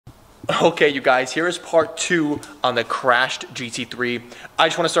Okay, you guys, here is part 2 on the crashed GT3. I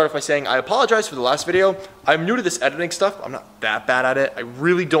just want to start off by saying I apologize for the last video. I'm new to this editing stuff. I'm not that bad at it. I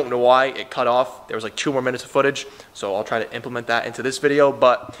really don't know why it cut off. There was like 2 more minutes of footage, so I'll try to implement that into this video.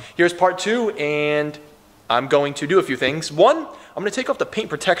 But here's part 2, and I'm going to do a few things. One, I'm going to take off the paint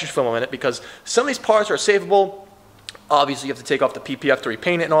protection film in a minute because some of these parts are savable. Obviously, you have to take off the PPF to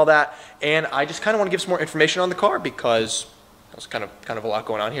repaint it and all that. And I just kind of want to give some more information on the car because there's kind of a lot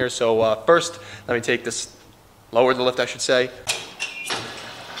going on here. So first, let me take this, lower the lift, I should say.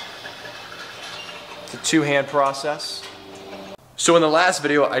 It's a 2-hand process. So in the last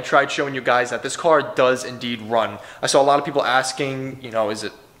video, I tried showing you guys that this car does indeed run. I saw a lot of people asking, you know, is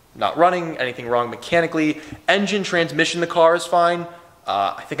it not running? Anything wrong mechanically? Engine, transmission, the car is fine.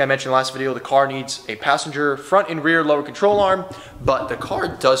 I think I mentioned in the last video, the car needs a passenger front and rear lower control arm, but the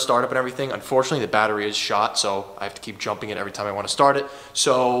car does start up and everything. Unfortunately, the battery is shot, so I have to keep jumping it every time I want to start it.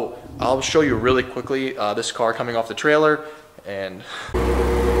 So I'll show you really quickly this car coming off the trailer, and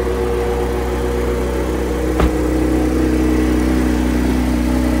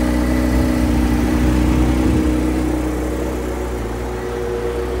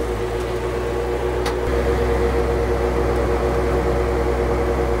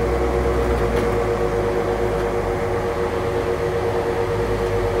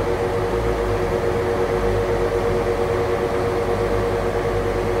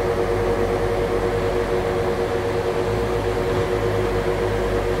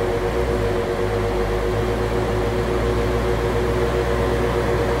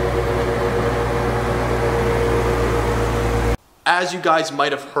as you guys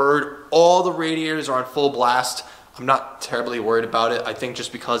might have heard, all the radiators are on full blast. I'm not terribly worried about it. I think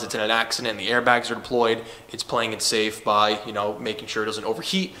just because it's in an accident and the airbags are deployed, it's playing it safe by, you know, making sure it doesn't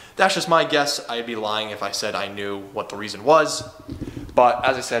overheat. That's just my guess. I'd be lying if I said I knew what the reason was. But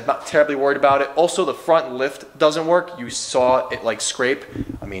as I said, not terribly worried about it. Also, the front lift doesn't work. You saw it like scrape.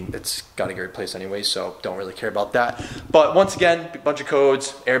 I mean, it's got to get replaced anyway, so don't really care about that. But once again, a bunch of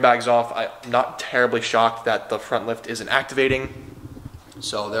codes, airbags off. I'm not terribly shocked that the front lift isn't activating.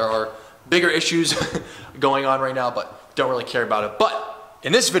 So there are bigger issues going on right now, but don't really care about it. But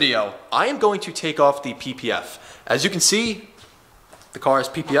in this video, I am going to take off the PPF. As you can see, the car has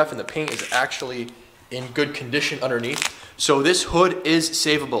PPF and the paint is actually in good condition underneath. So this hood is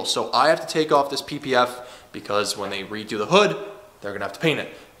savable. So I have to take off this PPF because when they redo the hood, they're gonna have to paint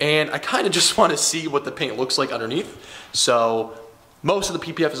it. And I kind of just want to see what the paint looks like underneath. So most of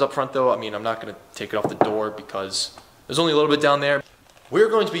the PPF is up front though. I mean, I'm not gonna take it off the door because there's only a little bit down there. We're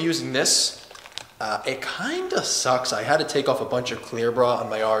going to be using this. It kind of sucks. I had to take off a bunch of clear bra on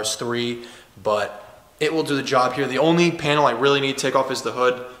my RS3, but it will do the job here. The only panel I really need to take off is the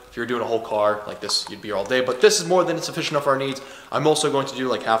hood. If you're doing a whole car like this, you'd be here all day, but this is more than sufficient enough for our needs. I'm also going to do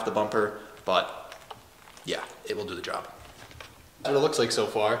like half the bumper, but yeah, it will do the job. That's what it looks like so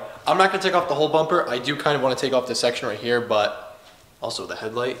far. I'm not gonna take off the whole bumper. I do kind of want to take off this section right here, but also the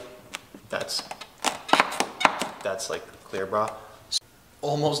headlight, that's like clear bra.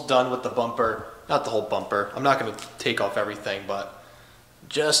 Almost done with the bumper, not the whole bumper. I'm not gonna take off everything, but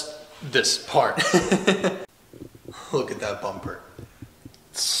just this part. Look at that bumper.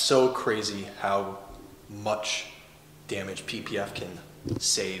 It's so crazy how much damage PPF can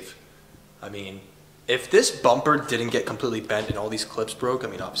save. I mean, if this bumper didn't get completely bent and all these clips broke, I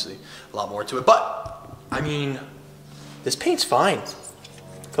mean, obviously a lot more to it, but I mean, this paint's fine.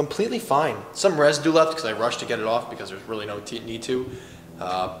 Completely fine. Some residue left because I rushed to get it off because there's really no need to.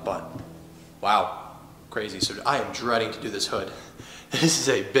 But wow, crazy. So I am dreading to do this hood. This is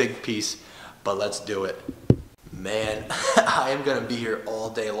a big piece, but let's do it. Man, I am gonna be here all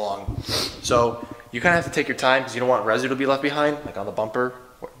day long. So you kind of have to take your time because you don't want residue to be left behind, like on the bumper.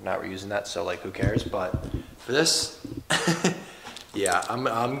 We're not reusing that, so like who cares? But for this, yeah,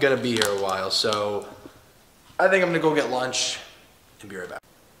 I'm gonna be here a while. So I think I'm gonna go get lunch and be right back.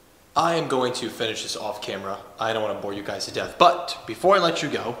 I am going to finish this off camera. I don't want to bore you guys to death. But before I let you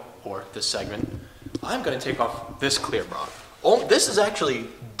go, or this segment, I'm going to take off this clear bra. Oh, this is actually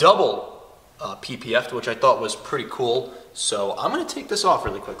double PPF, which I thought was pretty cool. So I'm going to take this off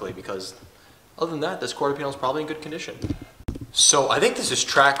really quickly because other than that, this quarter panel is probably in good condition. So I think this is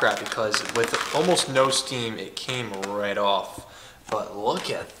track wrap because with almost no steam, it came right off. But look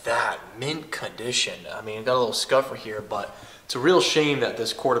at that, mint condition. I mean, it got a little scuff right here, but it's a real shame that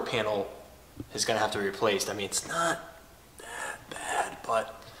this quarter panel is gonna have to be replaced. I mean, it's not that bad,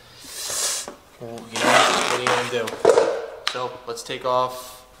 but you know, what are you gonna do? So let's take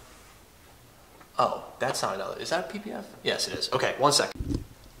off. Oh, that's not another. Is that PPF? Yes, it is. Okay, 1 second.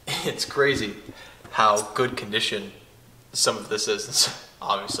 It's crazy how good condition some of this is.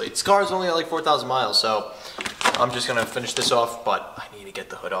 obviously. Its car's only at like 4,000 miles, so I'm just gonna finish this off, but I need to get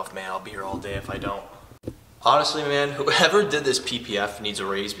the hood off, man. I'll be here all day if I don't. Honestly, man, whoever did this PPF needs a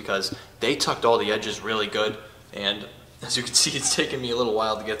raise because they tucked all the edges really good, and as you can see, it's taken me a little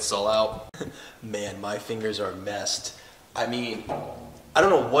while to get this all out. Man, my fingers are messed. I mean, I don't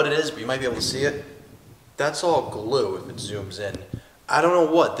know what it is, but you might be able to see it. That's all glue if it zooms in. I don't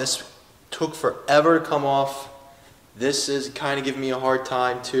know what. This took forever to come off. This is kind of giving me a hard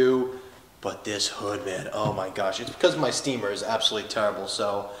time too. But this hood, man, oh my gosh. It's because my steamer is absolutely terrible,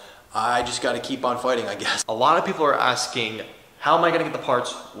 so I just got to keep on fighting, I guess. A lot of people are asking, how am I going to get the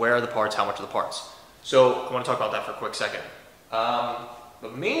parts? Where are the parts? How much are the parts? So I want to talk about that for a quick second. The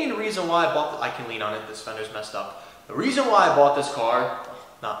main reason why I bought, I can lean on it, this fender's messed up. The reason why I bought this car,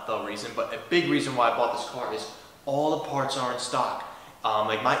 not the reason, but a big reason why I bought this car is all the parts are in stock.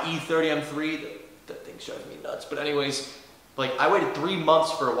 Like my E30 M3, that thing's driving me nuts. But anyways, like I waited 3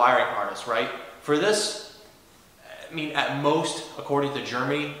 months for a wiring harness, right? For this, I mean, at most, according to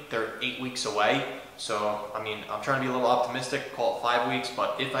Germany, they're 8 weeks away. So, I mean, I'm trying to be a little optimistic, call it 5 weeks,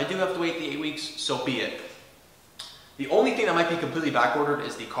 but if I do have to wait the 8 weeks, so be it. The only thing that might be completely backordered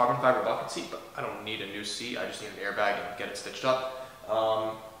is the carbon fiber bucket seat, but I don't need a new seat, I just need an airbag and get it stitched up.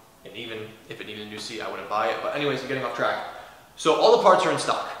 And even if it needed a new seat, I wouldn't buy it. But anyways, I'm getting off track. So all the parts are in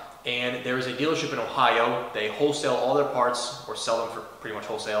stock, and there is a dealership in Ohio. They wholesale all their parts, or sell them for pretty much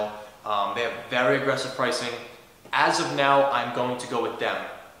wholesale. They have very aggressive pricing. As of now, I'm going to go with them.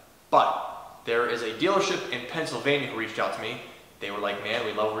 But there is a dealership in Pennsylvania who reached out to me. They were like, man,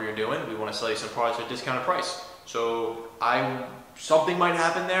 we love what you're doing. We want to sell you some products at a discounted price. So something might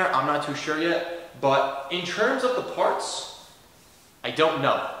happen there. I'm not too sure yet. But in terms of the parts, I don't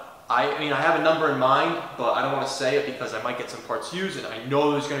know. I mean, I have a number in mind, but I don't want to say it because I might get some parts used, and I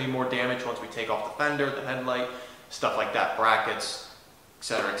know there's going to be more damage once we take off the fender, the headlight, stuff like that, brackets,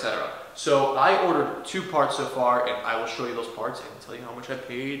 etc., etc. So I ordered 2 parts so far, and I will show you those parts and tell you how much I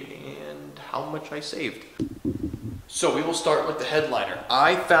paid and how much I saved. So we will start with the headliner.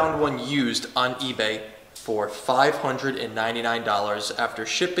 I found one used on eBay for $599 after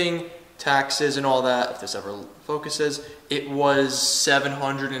shipping, taxes, and all that. If this ever focuses, it was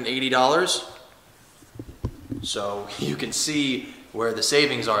 $780. So you can see where the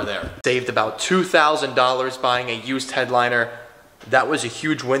savings are there. Saved about $2,000 buying a used headliner. That was a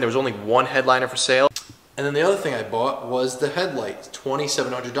huge win. There was only one headliner for sale. And then the other thing I bought was the headlight,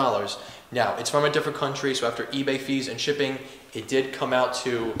 $2,700. Now, it's from a different country, so after eBay fees and shipping, it did come out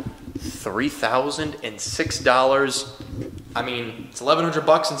to $3,006. I mean, it's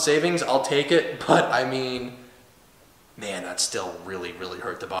 $1,100 in savings. I'll take it, but I mean, man, that's still really, really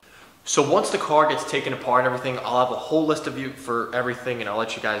hurt to buy. So once the car gets taken apart and everything, I'll have a whole list of you for everything, and I'll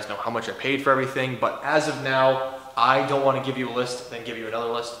let you guys know how much I paid for everything. But as of now, I don't want to give you a list, then give you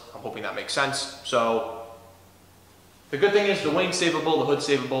another list. I'm hoping that makes sense. So the good thing is the wing's savable, the hood's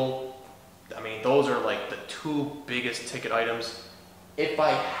savable. I mean, those are like the 2 biggest ticket items. If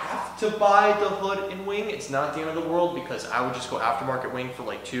I have to buy the hood and wing, it's not the end of the world because I would just go aftermarket wing for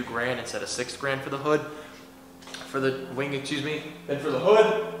like $2 grand instead of $6 grand for the hood. For the wing, excuse me. Then for the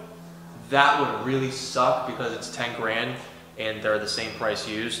hood, that would really suck because it's 10 grand and they're the same price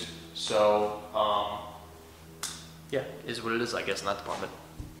used. So, yeah, is what it is, I guess, not the problem.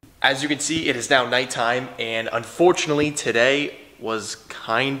 As you can see, it is now nighttime, and unfortunately today was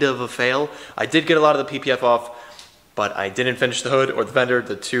kind of a fail. I did get a lot of the PPF off, but I didn't finish the hood or the fender,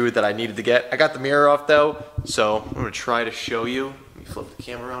 the 2 that I needed to get. I got the mirror off though, so I'm gonna try to show you. Let me flip the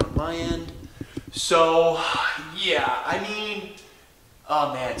camera around on my end. So, yeah, I mean,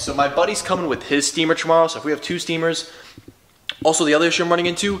 oh man, so my buddy's coming with his steamer tomorrow, so if we have 2 steamers. Also, the other issue I'm running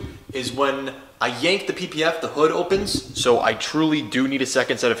into is when I yank the PPF, the hood opens, so I truly do need a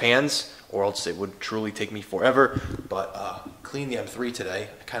second set of hands, or else it would truly take me forever. But clean the M3 today.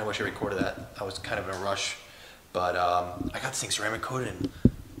 I kind of wish I recorded that. I was kind of in a rush. But I got this thing ceramic coated and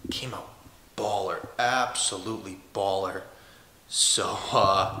it came out baller, absolutely baller. So,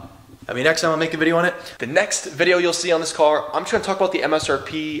 I mean, next time I'll make a video on it. The next video you'll see on this car, I'm just gonna talk about the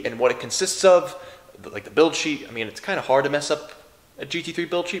MSRP and what it consists of, like the build sheet. I mean, it's kind of hard to mess up a GT3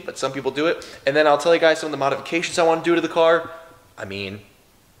 build sheet, but some people do it. And then I'll tell you guys some of the modifications I want to do to the car. I mean,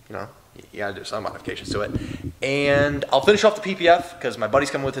 you know, you gotta do some modifications to it. And I'll finish off the PPF because my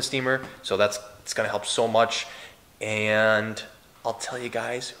buddy's coming with his steamer, so it's gonna help so much. And I'll tell you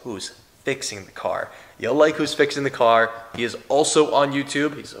guys who's fixing the car. You'll like who's fixing the car. He is also on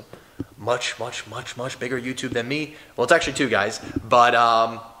YouTube. He's a much bigger YouTube than me. Well, it's actually 2 guys, but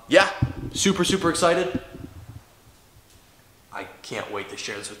yeah, super excited. I can't wait to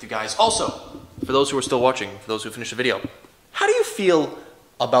share this with you guys. Also, for those who are still watching, for those who finished the video, how do you feel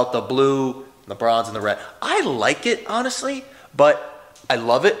about the blue, the bronze, and the red. I like it, honestly, but I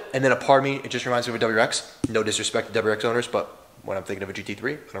love it. And then a part of me, it just reminds me of a WRX. No disrespect to WRX owners, but when I'm thinking of a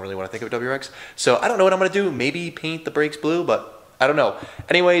GT3, I don't really want to think of a WRX. So I don't know what I'm going to do. Maybe paint the brakes blue, but I don't know.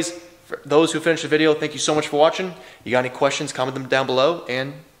 Anyways, for those who finished the video, thank you so much for watching. You got any questions, comment them down below,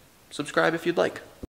 and subscribe if you'd like.